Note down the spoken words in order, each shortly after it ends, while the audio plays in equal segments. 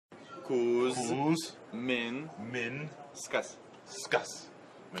Kuzminskas.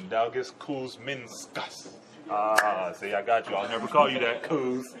 Mindaugas Kuzminskas. Ah, see, I got you. I'll never call you that,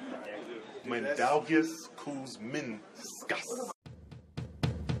 Kuz. Mindaugas Kuzminskas.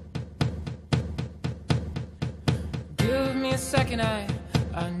 Give me a second,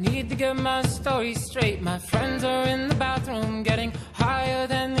 I need to get my story straight. My friends are in the bathroom getting higher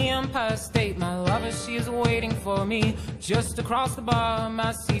than the Empire State. My lover, she is waiting for me just across the bar.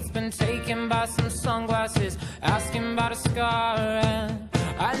 My seat's been taken by some sunglasses, asking about a scar. And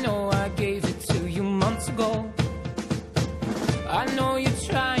I know I gave it to you months ago. I know you're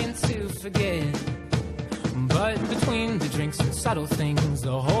trying to forget, but between the drinks and subtle things,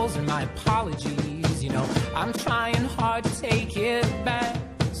 the holes in my apologies, you know, I'm trying hard to take it back.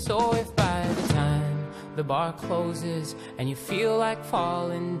 So if by the time the bar closes and you feel like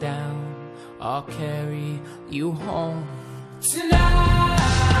falling down, I'll carry you home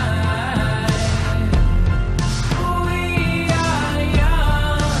tonight.